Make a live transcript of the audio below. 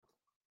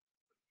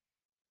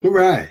All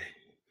right,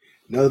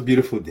 another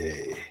beautiful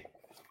day.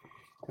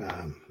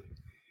 Um,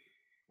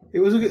 it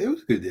was a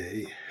good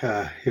day.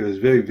 It was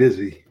very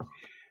busy.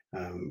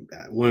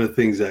 One of the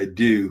things I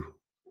do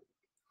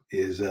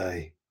is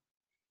I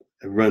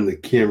run the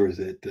cameras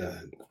at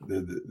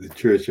the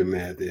church I'm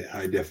at, the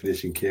high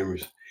definition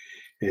cameras,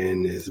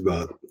 and it's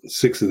about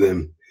 6 of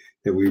them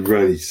that we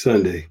run each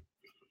Sunday.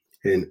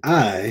 And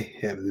I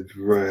have to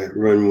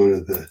run one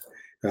of the.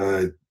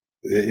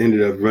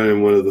 Ended up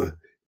running one of the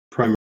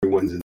primary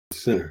ones in the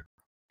center.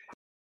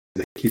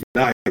 I keep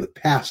an eye on the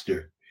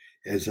pastor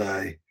as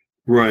I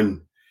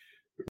run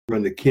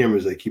the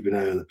cameras. I keep an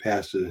eye on the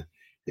pastor,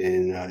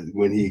 and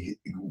when he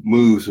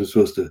moves, I'm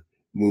supposed to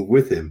move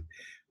with him.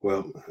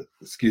 Well,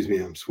 excuse me,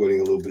 I'm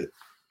sweating a little bit.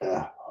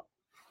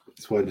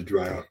 Just wanted to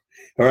dry off.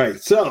 All right,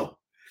 so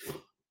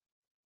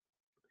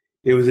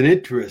it was an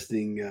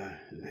interesting. I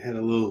had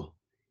a little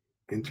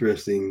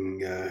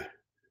interesting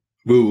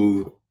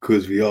move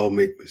because we all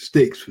make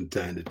mistakes from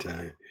time to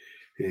time,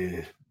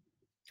 and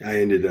I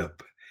ended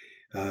up.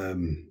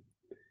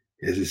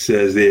 As it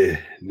says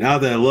there, now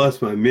that I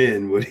lost my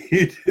men, what do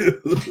you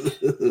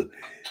do?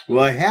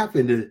 Well, I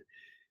happened to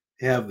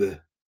have the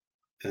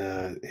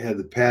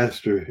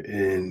pastor,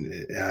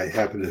 and I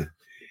happened to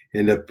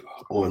end up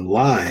on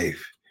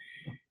live,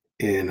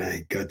 and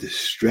I got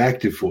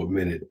distracted for a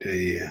minute.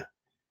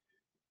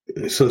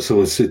 I saw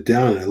someone sit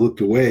down, and I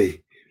looked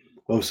away.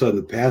 All of a sudden,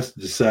 the pastor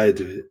decided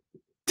to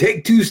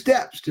take 2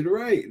 steps to the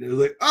right, and I was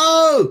like,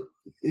 "Oh!"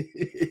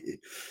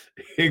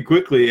 And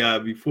quickly,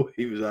 before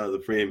he was out of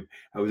the frame,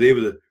 I was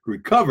able to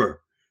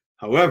recover.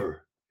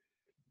 However,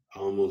 I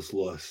almost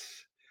lost.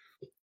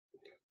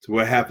 So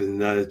what happens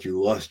now that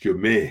you lost your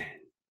man?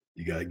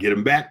 You got to get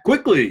him back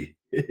quickly.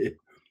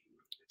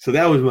 So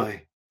that was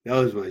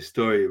my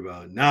story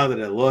about now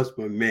that I lost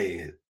my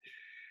man.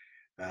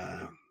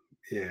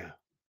 Yeah.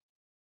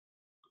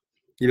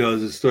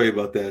 There's a story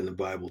about that in the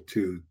Bible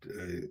too.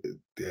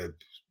 That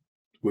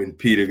when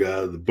Peter got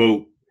out of the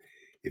boat,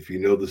 if you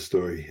know the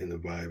story in the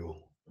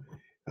Bible,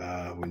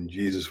 when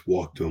Jesus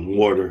walked on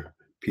water,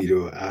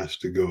 Peter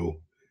asked to go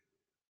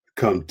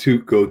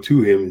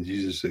to him, and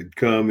Jesus said,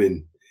 "Come."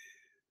 And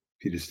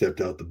Peter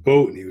stepped out the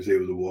boat, and he was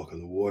able to walk on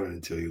the water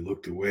until he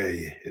looked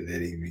away, and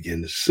then he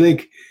began to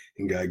sink.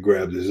 And God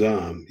grabbed his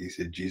arm. He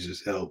said,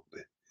 "Jesus, help!"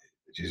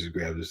 Jesus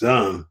grabbed his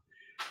arm,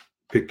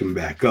 picked him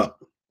back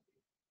up.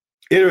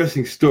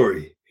 Interesting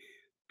story,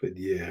 but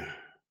yeah.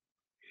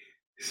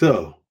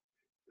 So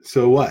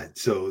what?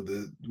 So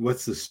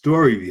what's the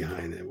story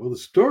behind it? Well, the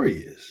story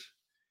is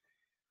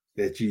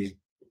that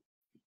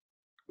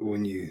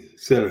when you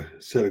set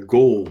a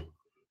goal,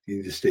 you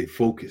need to stay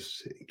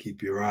focused and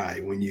keep your eye.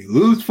 When you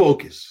lose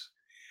focus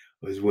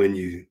is when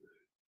you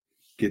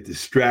get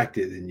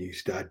distracted and you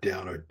start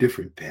down a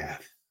different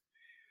path.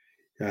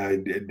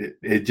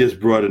 It just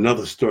brought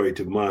another story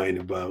to mind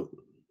about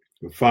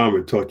a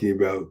farmer talking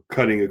about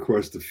cutting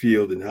across the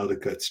field and how to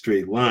cut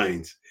straight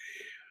lines.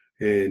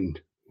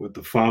 And what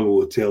the farmer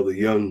will tell the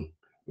young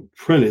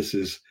apprentice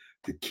is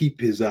to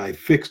keep his eye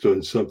fixed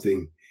on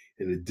something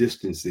in the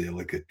distance there,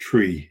 like a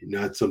tree,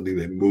 not something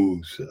that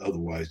moves.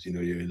 Otherwise, you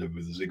end up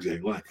with a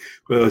zigzag line.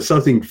 But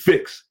something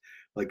fixed,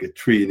 like a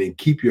tree, and then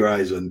keep your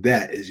eyes on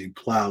that as you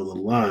plow the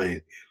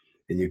line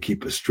and you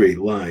keep a straight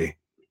line.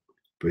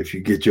 But if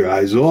you get your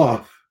eyes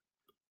off,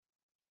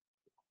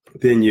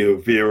 then you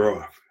veer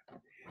off.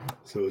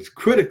 So it's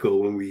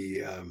critical when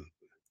we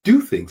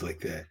do things like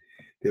that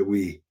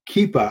we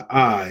keep our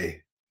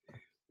eye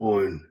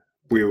on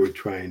where we're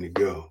trying to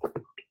go.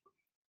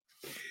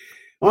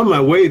 On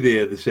my way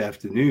there this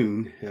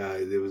afternoon,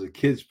 there was a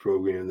kids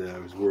program that I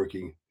was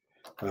working,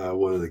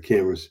 one of the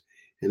cameras.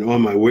 And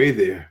on my way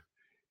there,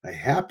 I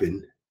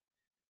happened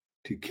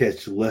to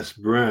catch Les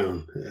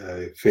Brown,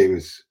 a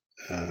famous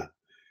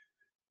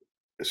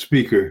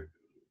speaker.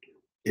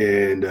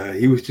 And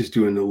he was just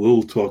doing a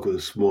little talk with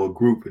a small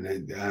group. And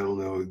I don't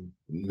know,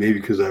 maybe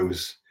because I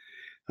was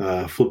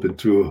flipping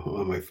through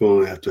on my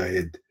phone after I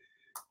had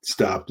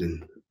stopped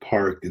and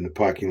parked in the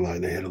parking lot,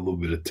 and I had a little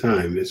bit of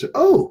time. I said,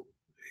 "Oh,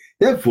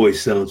 that voice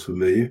sounds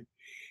familiar."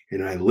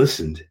 And I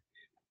listened.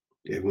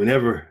 And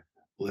whenever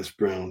Les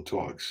Brown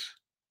talks,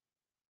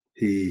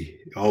 he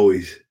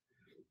always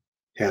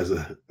has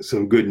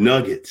some good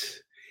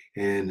nuggets.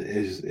 And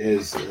as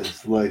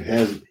life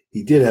has it,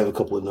 he did have a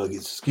couple of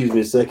nuggets. Excuse me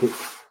a second.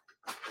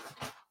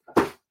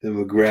 Then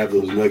we'll grab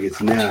those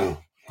nuggets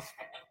now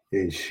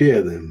and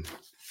share them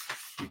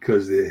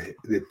because they're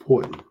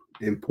important.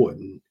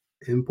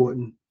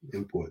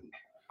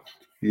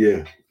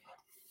 Yeah.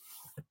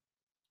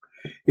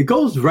 It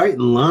goes right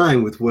in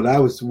line with one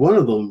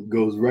of them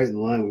goes right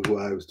in line with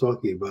what I was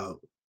talking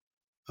about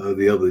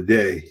the other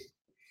day.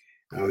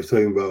 I was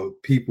talking about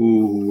people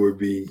who were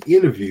being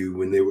interviewed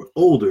when they were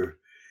older.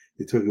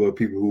 They're talking about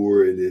people who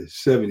were in their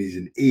 70s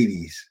and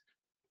 80s.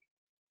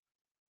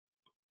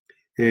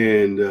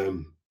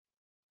 And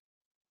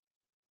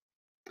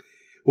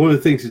one of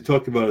the things they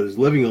talked about is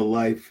living a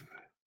life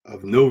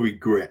of no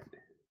regret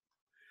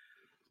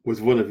was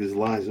one of his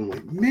lines. I'm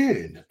like,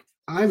 man,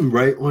 I'm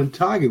right on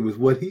target with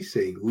what he's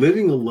saying.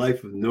 Living a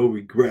life of no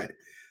regret.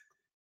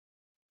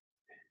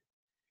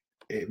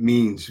 it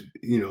means,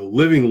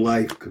 living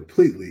life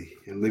completely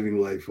and living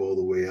life all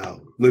the way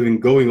out,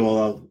 going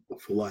all out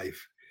for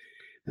life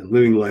and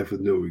living life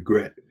with no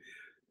regret.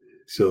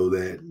 So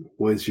that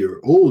once you're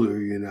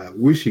older, you're not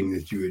wishing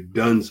that you had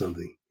done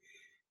something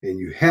and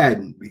you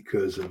hadn't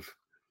because of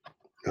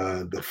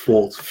the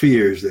false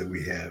fears that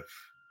we have.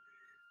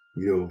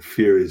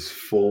 Fear is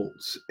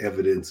false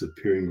evidence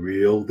appearing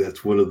real.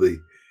 That's one of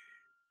the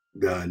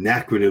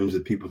acronyms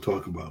that people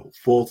talk about.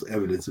 False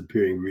evidence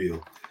appearing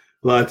real.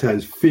 A lot of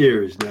times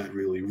fear is not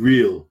really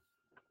real.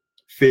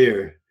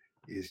 Fear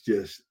is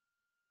just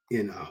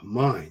in our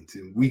minds,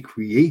 and we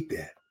create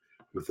that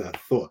with our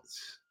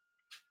thoughts.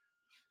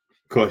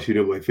 Of course,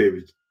 my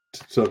favorite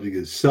subject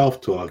is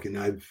self-talk,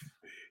 and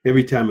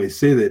every time I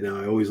say that now,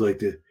 I always like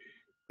to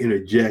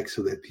interject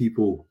so that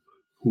people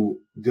who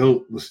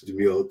don't listen to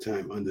me all the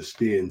time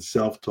understand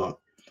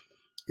self-talk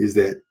is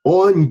that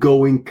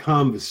ongoing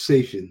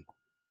conversation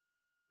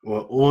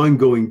or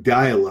ongoing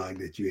dialogue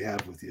that you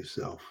have with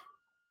yourself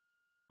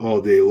all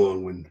day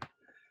long when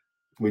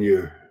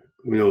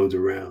no one's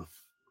around.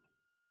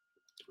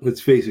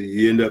 Let's face it,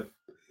 you end up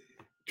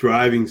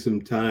driving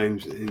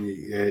sometimes,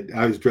 and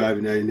I was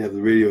driving, I didn't have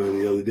the radio on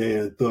the other day,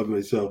 and I thought to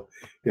myself,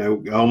 I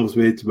almost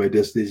made it to my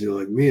destination,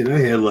 like, man, I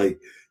had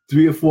like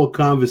 3 or 4 full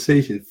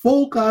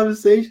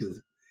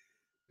conversations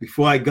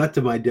before I got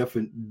to my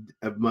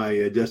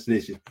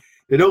destination.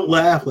 They don't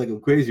laugh like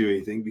I'm crazy or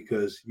anything,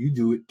 because you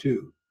do it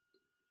too.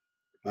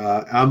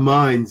 Our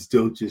minds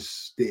don't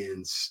just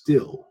stand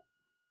still.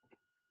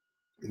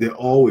 They're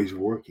always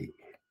working.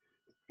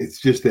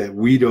 It's just that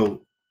we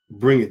don't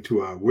bring it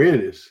to our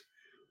awareness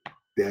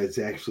that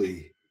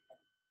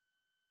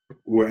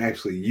we're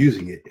actually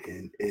using it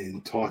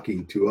and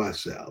talking to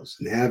ourselves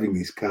and having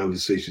these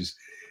conversations.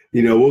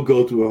 We'll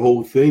go through a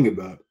whole thing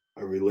about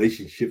a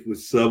relationship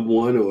with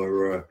someone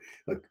or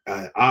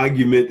an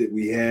argument that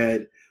we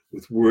had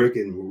with work,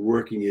 and we're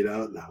working it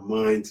out in our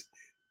minds.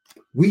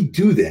 We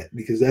do that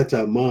because that's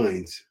our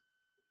minds.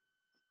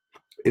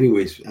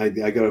 Anyways, I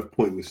got a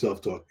point with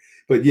self-talk.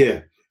 But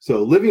yeah,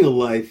 so living a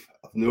life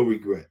of no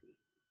regret.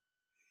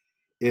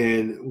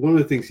 And one of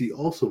the things he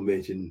also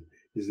mentioned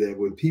is that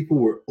when people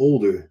were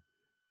older,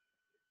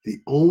 the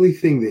only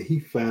thing that he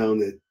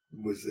found that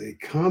was a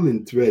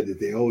common thread that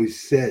they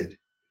always said,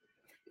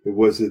 it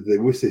was that they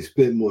wish they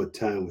spent more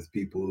time with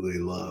people who they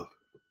love.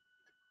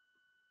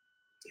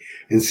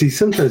 And see,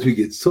 sometimes we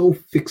get so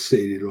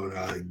fixated on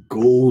our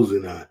goals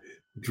and our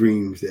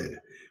dreams that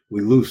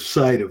we lose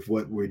sight of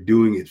what we're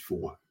doing it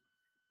for.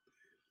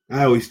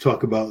 I always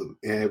talk about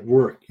at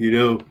work,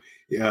 you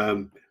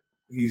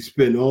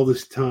spend all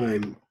this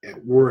time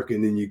at work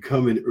and then you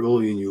come in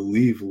early and you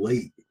leave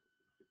late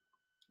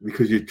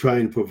because you're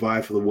trying to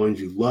provide for the ones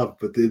you love,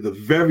 but they're the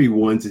very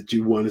ones that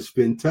you want to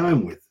spend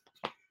time with.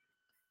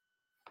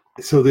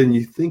 So then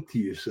you think to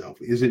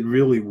yourself, is it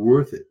really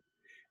worth it?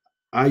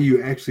 Are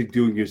you actually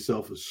doing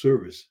yourself a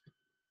service?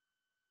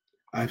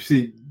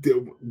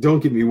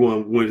 Don't get me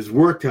wrong, when it's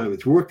work time,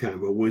 it's work time,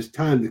 but when it's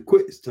time to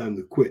quit, it's time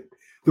to quit.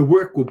 The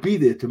work will be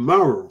there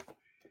tomorrow,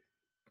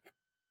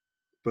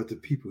 but the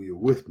people you're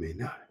with may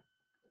not.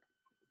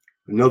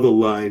 Another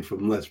line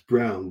from Les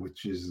Brown,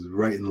 which is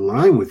right in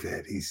line with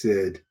that, he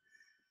said,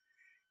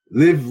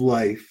 live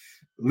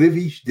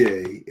each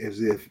day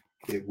as if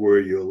it were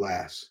your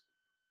last,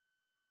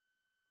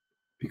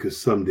 because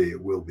someday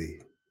it will be.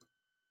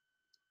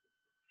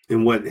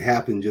 And what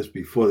happened just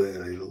before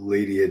that, a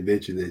lady had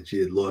mentioned that she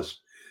had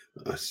lost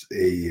I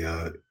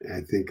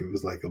think it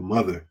was like a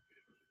mother.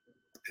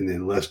 And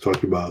then Les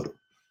talked about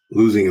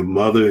losing a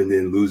mother and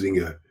then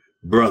losing a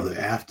brother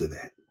after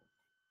that.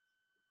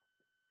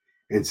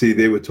 And see,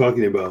 they were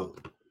talking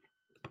about,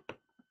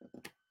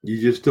 you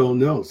just don't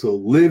know. So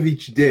live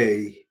each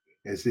day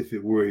as if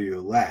it were your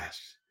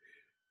last,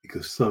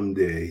 because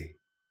someday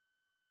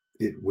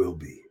it will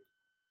be.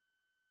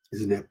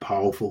 Isn't that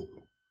powerful?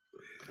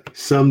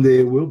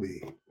 Someday it will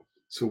be.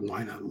 So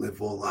why not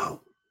live all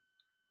out?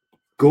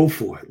 Go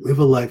for it. Live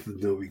a life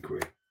of no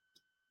regret.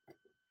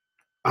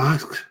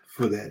 Ask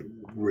for that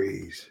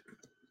raise.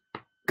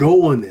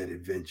 Go on that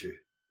adventure.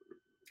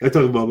 I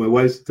talk about my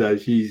wife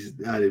sometimes. She's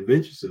not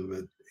adventuresome,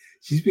 but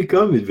she's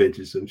become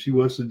adventuresome. She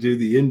wants to do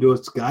the indoor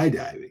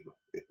skydiving.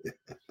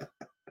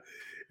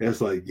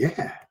 It's like,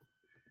 yeah,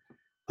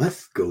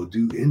 let's go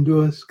do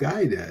indoor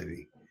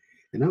skydiving.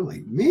 And I'm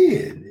like,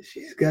 man,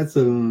 she's got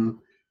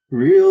some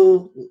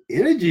real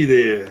energy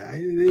there. I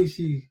didn't think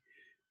she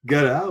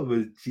got out,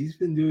 but she's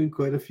been doing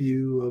quite a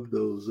few of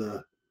those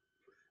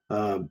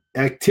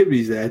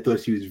activities that I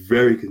thought she was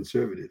very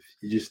conservative.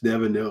 You just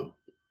never know.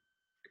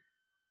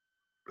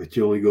 But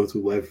you only go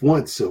through life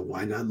once, so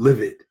why not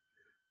live it?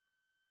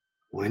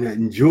 Why not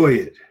enjoy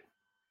it?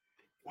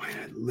 Why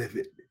not live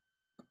it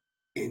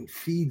and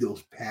feed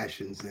those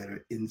passions that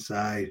are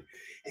inside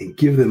and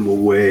give them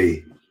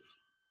away?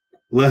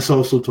 Les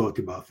also talked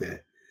about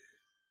that.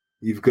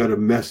 You've got a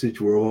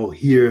message. We're all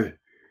here,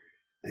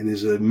 and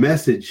there's a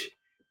message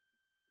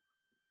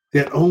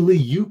that only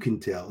you can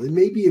tell. It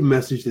may be a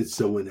message that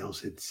someone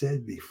else had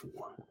said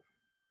before,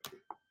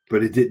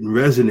 but it didn't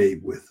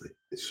resonate with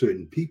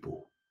certain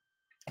people.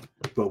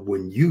 But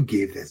when you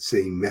gave that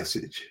same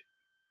message,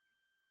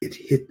 it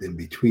hit them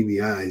between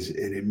the eyes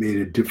and it made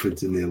a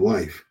difference in their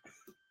life.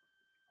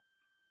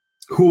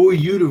 Who are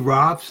you to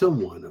rob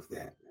someone of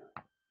that?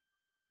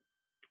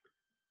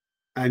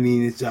 I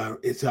mean, it's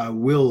our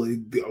will.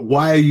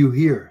 Why are you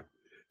here?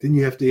 Then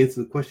you have to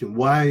answer the question,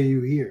 why are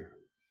you here?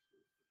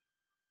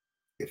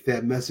 If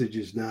that message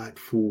is not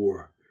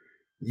for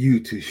you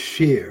to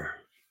share,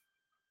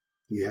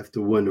 you have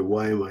to wonder,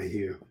 why am I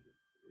here?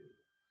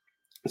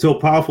 So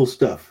powerful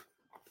stuff.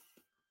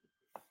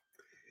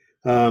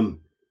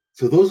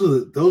 So those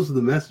are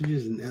the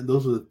messages and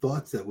those are the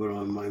thoughts that were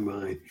on my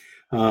mind.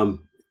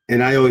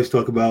 And I always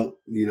talk about,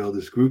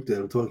 this group that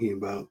I'm talking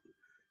about.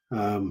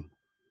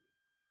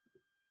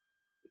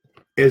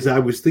 As I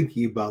was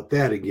thinking about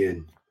that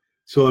again,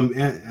 so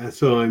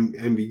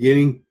I'm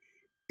beginning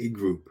a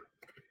group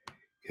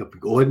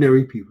helping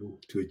ordinary people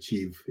to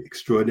achieve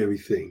extraordinary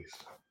things.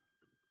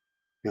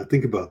 Now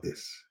think about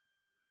this.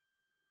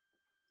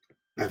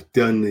 I've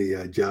done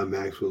the John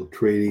Maxwell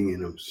training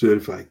and I'm a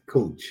certified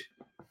coach.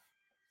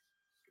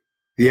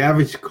 The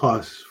average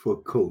cost for a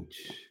coach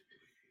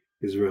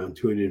is around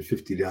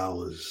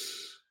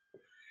 $250.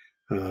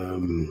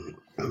 And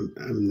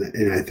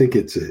I think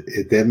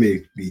that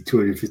may be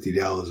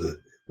 $250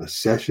 a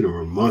session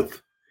or a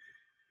month,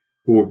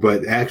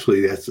 but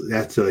actually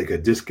that's like a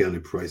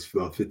discounted price for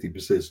about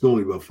 50%. It's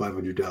normally about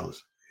 $500.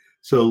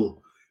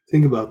 So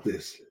think about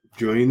this: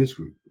 join this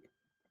group,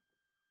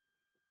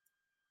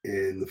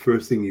 and the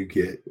first thing you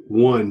get,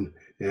 one,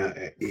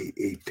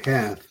 a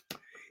path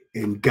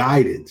and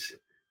guidance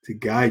to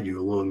guide you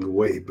along the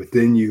way, but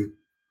then you're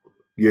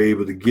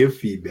able to give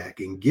feedback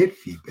and get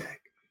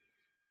feedback,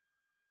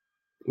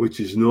 which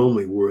is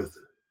normally worth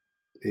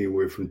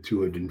anywhere from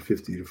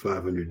 $250 to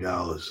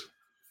 $500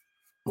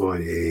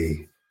 on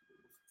a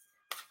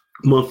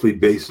monthly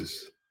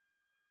basis.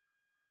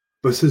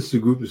 But since the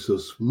group is so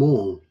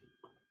small,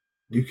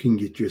 you can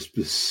get your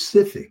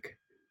specific,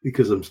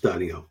 because I'm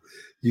starting out,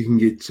 you can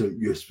get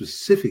your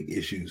specific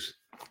issues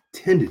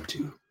tended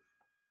to,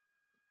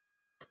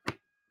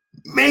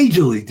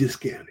 majorly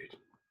discounted.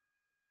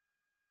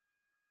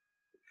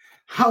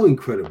 How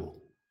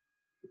incredible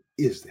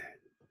is that?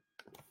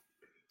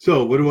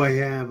 So what do I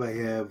have? I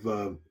have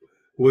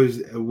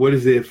what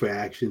is there for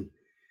action?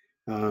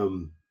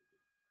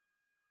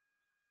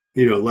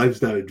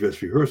 Life's not a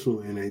dress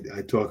rehearsal, and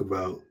I talk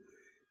about.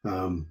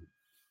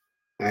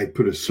 I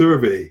put a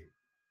survey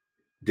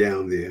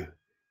down there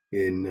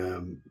in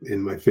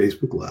my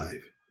Facebook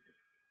Live,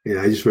 and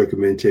I just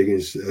recommend taking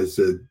it as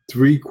a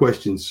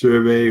 3-question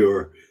survey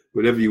or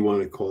whatever you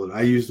want to call it.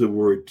 I use the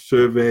word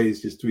survey.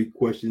 It's just 3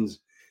 questions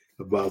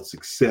about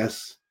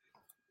success.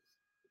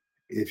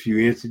 If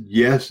you answered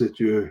yes, that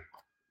you're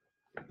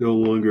no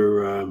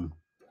longer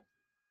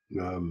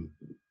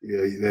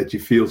that you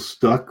feel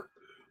stuck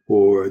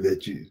or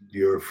that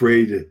you're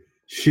afraid to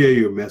share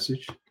your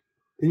message,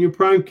 then you're a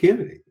prime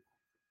candidate.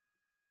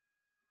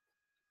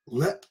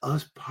 Let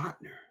us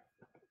partner.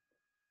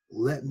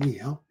 Let me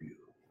help you.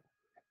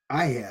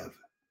 I have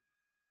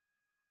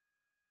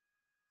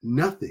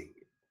nothing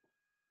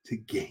to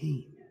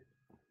gain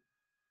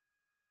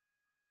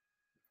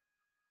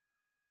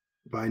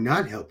by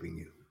not helping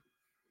you,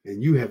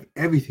 and you have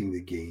everything to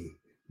gain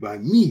by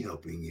me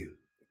helping you.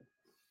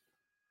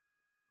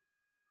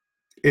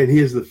 And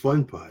here's the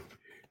fun part: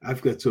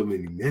 I've got so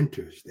many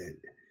mentors that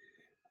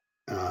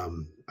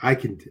I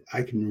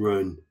can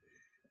run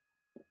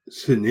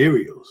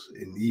scenarios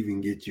and even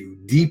get you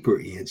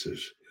deeper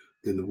answers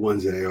than the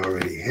ones that I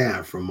already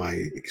have from my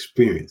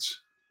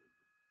experience.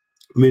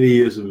 Many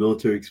years of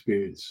military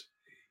experience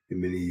and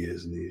many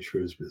years in the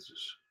insurance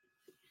business.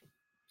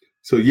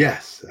 So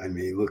yes, I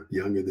may look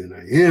younger than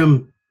I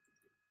am,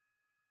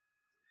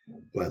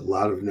 but a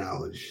lot of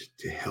knowledge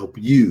to help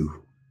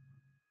you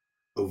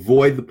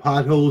avoid the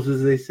potholes,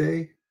 as they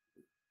say,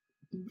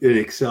 and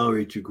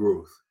accelerate your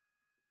growth.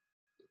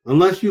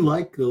 Unless you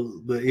like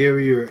the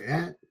area you're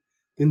at,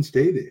 then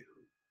stay there.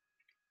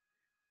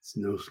 It's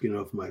no skin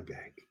off my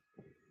back.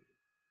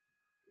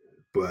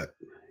 But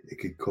it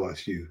could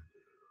cost you.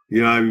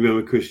 I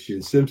remember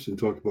Christian Simpson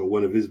talked about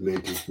one of his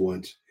mentors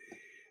once.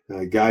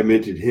 A guy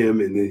mentored him,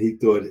 and then he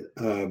thought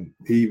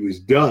he was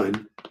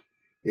done,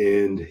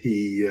 and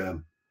he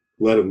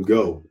let him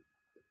go.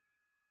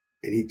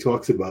 And he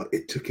talks about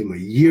it took him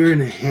 1.5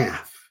 years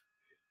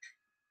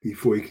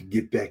before he could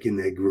get back in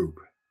that group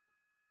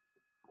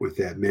with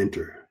that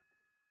mentor.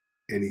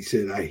 And he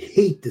said, I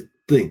hate to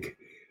think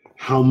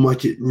how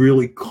much it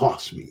really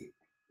cost me.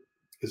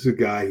 This is a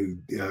guy who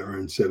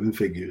earned 7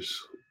 figures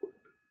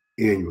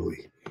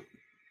annually.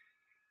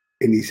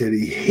 And he said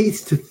he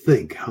hates to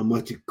think how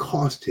much it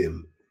cost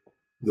him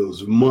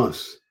those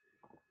months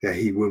that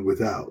he went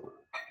without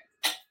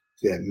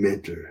that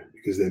mentor,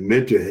 because that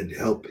mentor had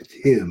helped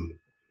him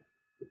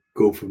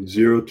go from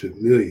 0 to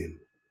 1 million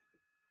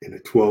in a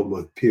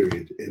 12-month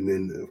period. And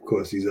then, of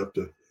course, he's up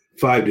to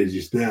 5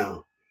 digits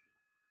now.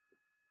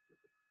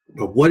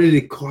 But what did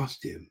it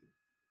cost him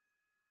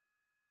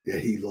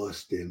that he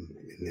lost him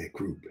in that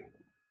group?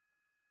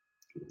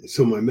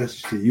 So my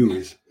message to you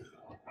is,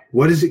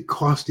 What is it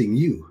costing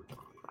you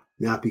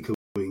not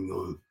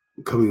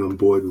coming on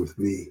board with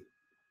me?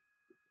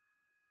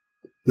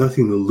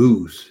 Nothing to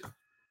lose,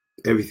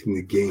 everything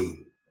to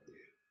gain.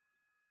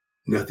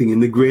 Nothing in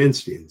the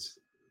grandstands,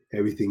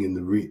 everything in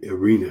the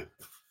arena.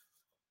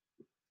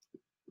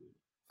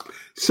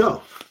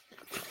 So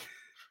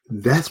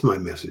that's my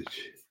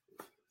message.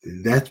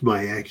 That's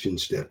my action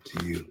step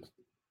to you.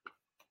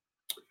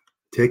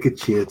 Take a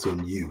chance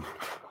on you,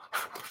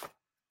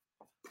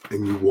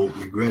 and you won't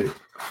regret it.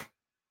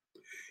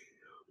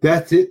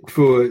 That's it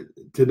for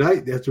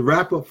tonight. That's a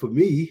wrap up for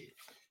me.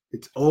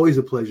 It's always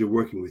a pleasure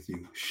working with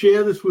you.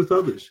 Share this with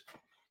others,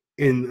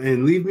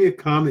 and leave me a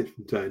comment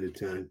from time to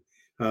time.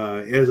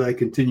 As I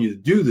continue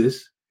to do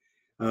this,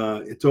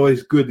 it's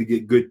always good to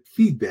get good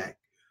feedback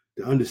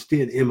to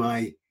understand, am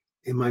I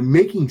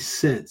making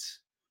sense?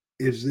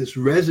 Is this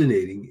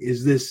resonating?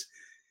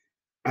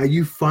 Are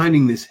you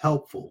finding this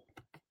helpful?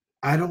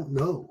 I don't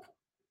know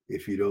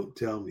if you don't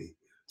tell me.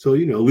 So,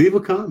 leave a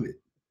comment.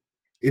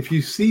 If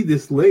you see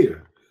this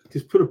later,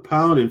 just put a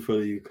pound in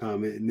front of your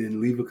comment and then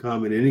leave a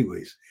comment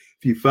anyways,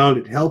 if you found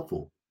it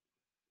helpful.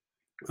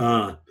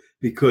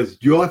 Because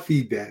your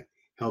feedback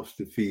helps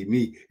to feed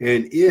me.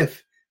 And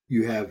if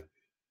you have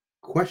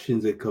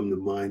questions that come to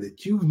mind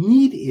that you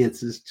need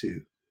answers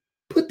to,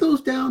 put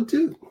those down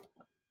too.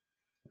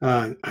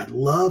 I'd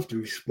love to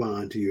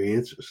respond to your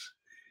answers.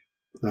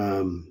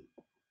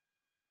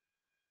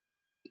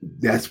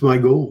 That's my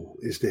goal,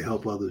 is to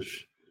help others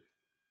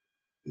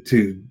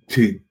to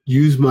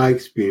use my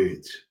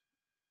experience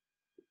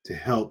to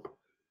help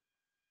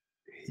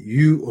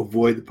you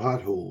avoid the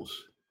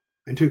potholes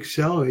and to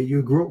accelerate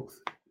your growth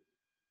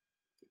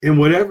in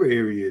whatever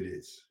area it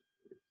is.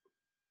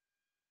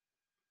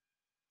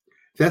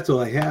 That's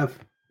all I have.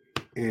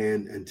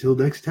 And until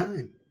next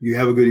time, you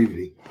have a good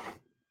evening.